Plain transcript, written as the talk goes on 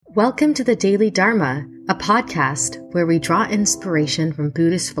Welcome to the Daily Dharma, a podcast where we draw inspiration from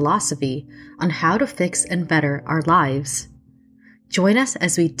Buddhist philosophy on how to fix and better our lives. Join us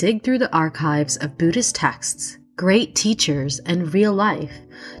as we dig through the archives of Buddhist texts, great teachers, and real life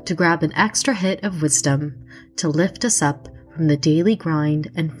to grab an extra hit of wisdom to lift us up from the daily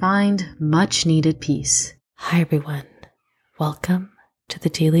grind and find much-needed peace. Hi everyone, welcome to the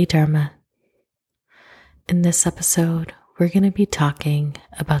Daily Dharma. In this episode, we're going to be talking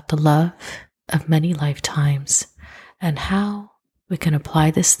about the love of many lifetimes and how we can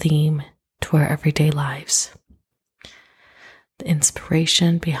apply this theme to our everyday lives. The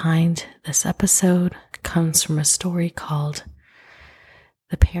inspiration behind this episode comes from a story called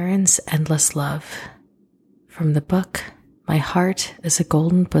The Parents' Endless Love from the book My Heart is a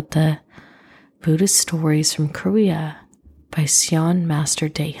Golden Buddha, Buddhist Stories from Korea by Seon Master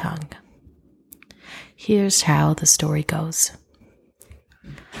Daehyung. Here's how the story goes.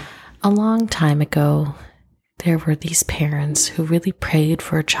 A long time ago, there were these parents who really prayed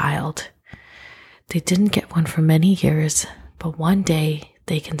for a child. They didn't get one for many years, but one day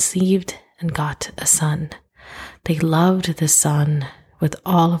they conceived and got a son. They loved the son with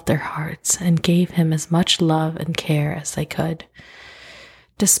all of their hearts and gave him as much love and care as they could.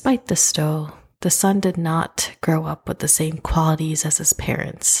 Despite this, though, the son did not grow up with the same qualities as his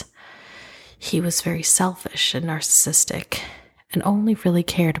parents. He was very selfish and narcissistic and only really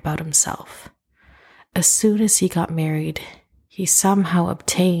cared about himself. As soon as he got married, he somehow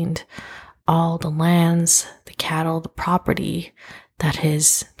obtained all the lands, the cattle, the property that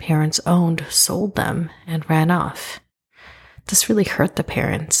his parents owned, sold them, and ran off. This really hurt the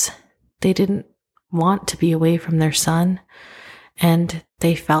parents. They didn't want to be away from their son, and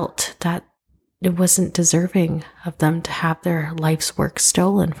they felt that it wasn't deserving of them to have their life's work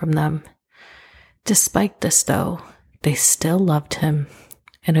stolen from them. Despite this, though, they still loved him,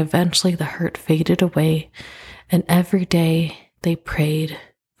 and eventually the hurt faded away, and every day they prayed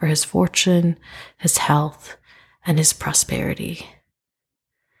for his fortune, his health, and his prosperity.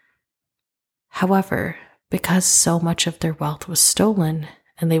 However, because so much of their wealth was stolen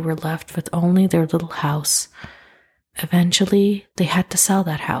and they were left with only their little house, eventually they had to sell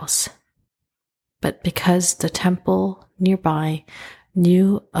that house. But because the temple nearby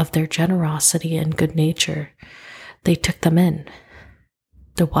knew of their generosity and good nature, they took them in.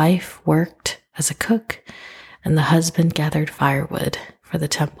 The wife worked as a cook, and the husband gathered firewood for the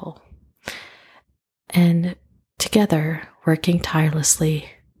temple. And together, working tirelessly,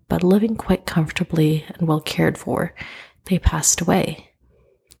 but living quite comfortably and well cared for, they passed away.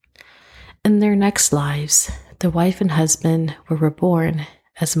 In their next lives, the wife and husband were reborn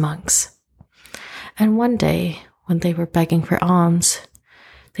as monks. And one day, when they were begging for alms,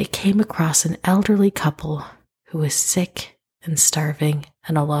 they came across an elderly couple who was sick and starving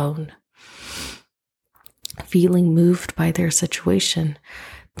and alone. Feeling moved by their situation,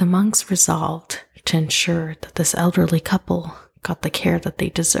 the monks resolved to ensure that this elderly couple got the care that they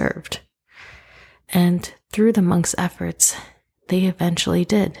deserved. And through the monks' efforts, they eventually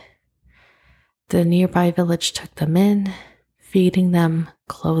did. The nearby village took them in, feeding them,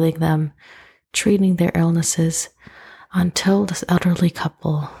 clothing them, treating their illnesses, until this elderly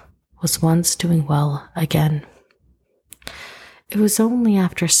couple was once doing well again. It was only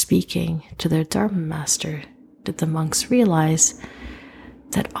after speaking to their Dharma master did the monks realize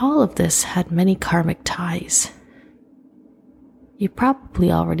that all of this had many karmic ties. You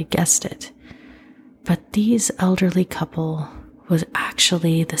probably already guessed it, but these elderly couple was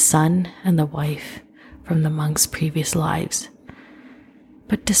actually the son and the wife from the monks' previous lives.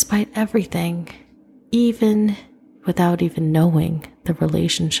 But despite everything, even without even knowing the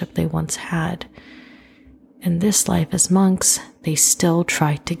relationship they once had, in this life as monks, they still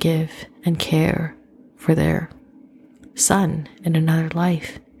tried to give and care for their son in another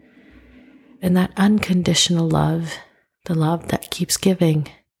life. And that unconditional love, the love that keeps giving,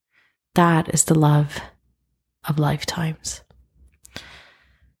 that is the love of lifetimes.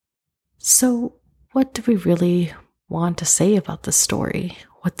 So, what do we really want to say about this story?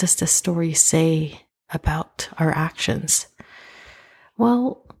 What does this story say about our actions?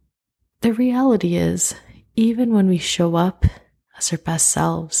 Well, the reality is, even when we show up as our best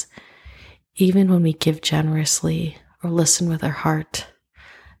selves, even when we give generously or listen with our heart,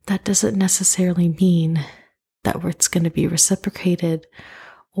 that doesn't necessarily mean that it's going to be reciprocated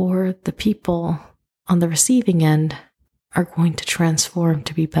or the people on the receiving end are going to transform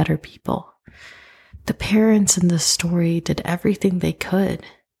to be better people. The parents in this story did everything they could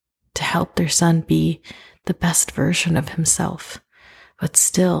to help their son be the best version of himself, but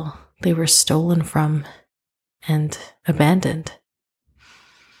still they were stolen from and abandoned.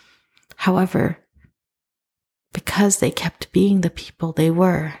 However, because they kept being the people they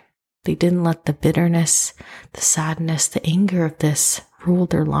were, they didn't let the bitterness, the sadness, the anger of this rule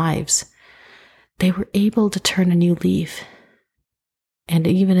their lives. They were able to turn a new leaf. And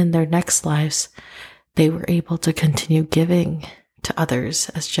even in their next lives, they were able to continue giving to others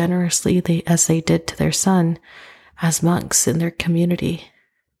as generously as they did to their son as monks in their community.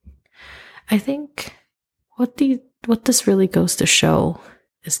 I think what this really goes to show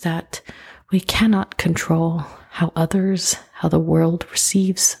is that we cannot control how the world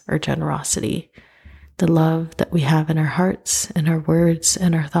receives our generosity, the love that we have in our hearts, in our words,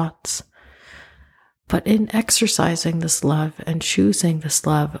 and our thoughts. But in exercising this love and choosing this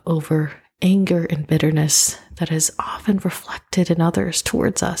love over anger and bitterness that is often reflected in others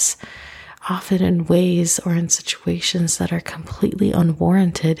towards us, often in ways or in situations that are completely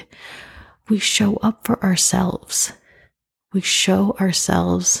unwarranted, we show up for ourselves. We show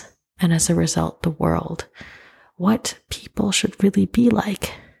ourselves, and as a result, the world, what people should really be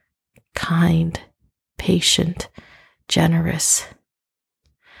like: kind, patient, generous.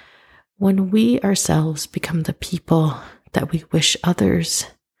 When we ourselves become the people that we wish others,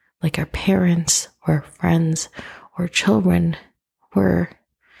 like our parents or our friends or children, were,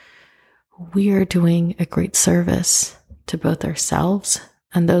 we are doing a great service to both ourselves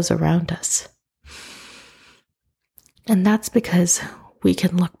and those around us. And that's because we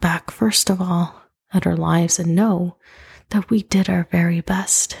can look back, first of all, at our lives and know that we did our very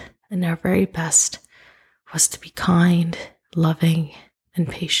best. And our very best was to be kind, loving, and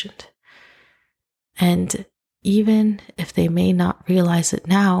patient. And even if they may not realize it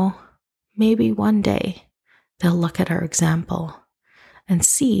now, maybe one day they'll look at our example and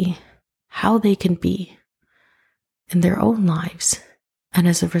see how they can be in their own lives, and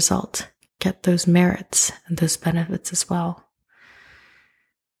as a result, get those merits and those benefits as well.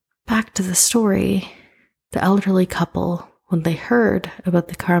 Back to the story, the elderly couple, when they heard about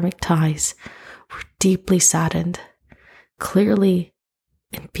the karmic ties, were deeply saddened. Clearly,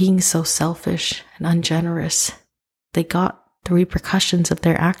 in being so selfish and ungenerous, they got the repercussions of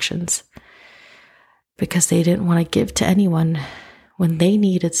their actions because they didn't want to give to anyone. When they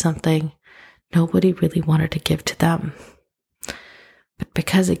needed something, nobody really wanted to give to them. But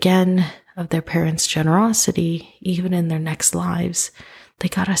because, again, of their parents' generosity, even in their next lives, they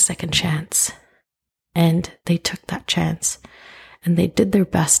got a second chance. And they took that chance. And they did their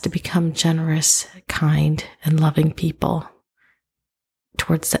best to become generous, kind, and loving people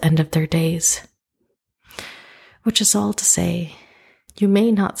towards the end of their days. Which is all to say, you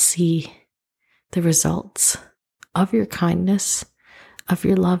may not see the results of your kindness, of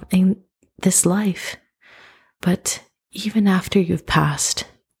your love in this life, but even after you've passed,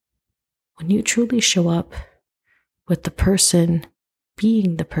 when you truly show up with the person,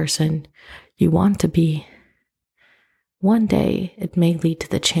 being the person you want to be, one day it may lead to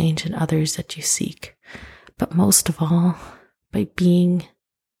the change in others that you seek, but most of all, by being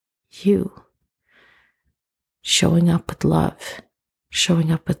you, showing up with love,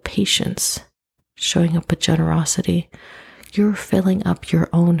 showing up with patience, showing up with generosity, you're filling up your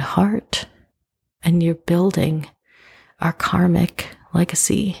own heart and you're building our karmic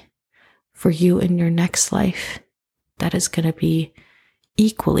legacy for you in your next life that is going to be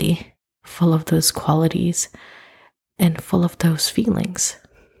equally full of those qualities and full of those feelings.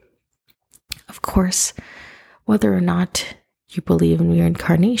 Of course, whether or not you believe in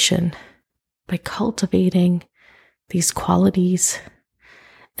reincarnation, by cultivating these qualities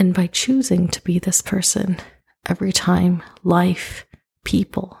and by choosing to be this person every time life,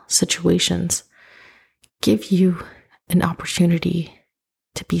 people, situations give you an opportunity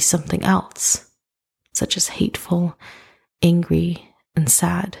to be something else, such as hateful, angry, and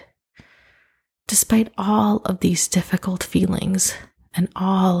sad. Despite all of these difficult feelings and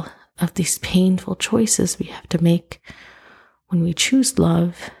all of these painful choices we have to make when we choose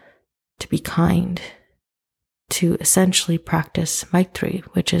love, to be kind, to essentially practice maitri,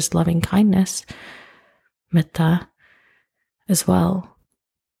 which is loving kindness, metta as well,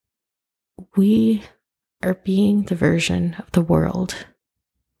 we are being the version of the world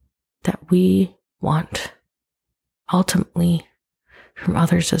that we want ultimately from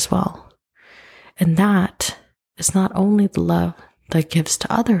others as well. And that is not only the love that gives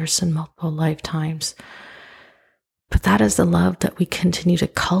to others in multiple lifetimes, but that is the love that we continue to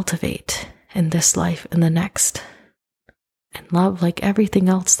cultivate in this life and the next. And love, like everything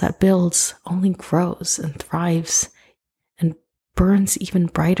else that builds, only grows and thrives and burns even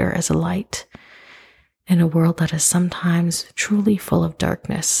brighter as a light in a world that is sometimes truly full of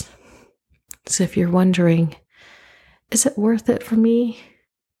darkness. So if you're wondering, is it worth it for me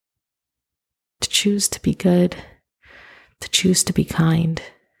choose to be good, to choose to be kind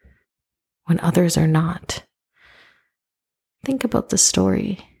when others are not. Think about the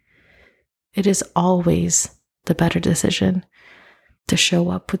story. It is always the better decision to show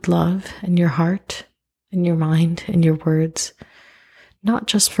up with love in your heart, in your mind, in your words, not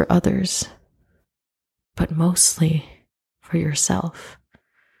just for others, but mostly for yourself,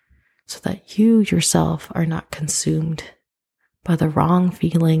 so that you yourself are not consumed by the wrong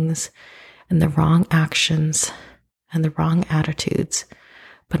feelings and the wrong actions and the wrong attitudes,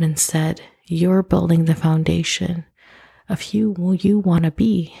 but instead you're building the foundation of who you want to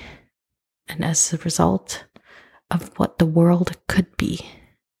be, and as a result of what the world could be,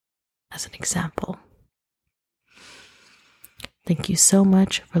 as an example. Thank you so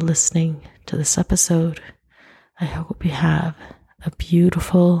much for listening to this episode. I hope you have a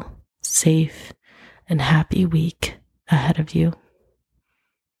beautiful, safe, and happy week ahead of you.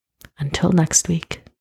 Until next week.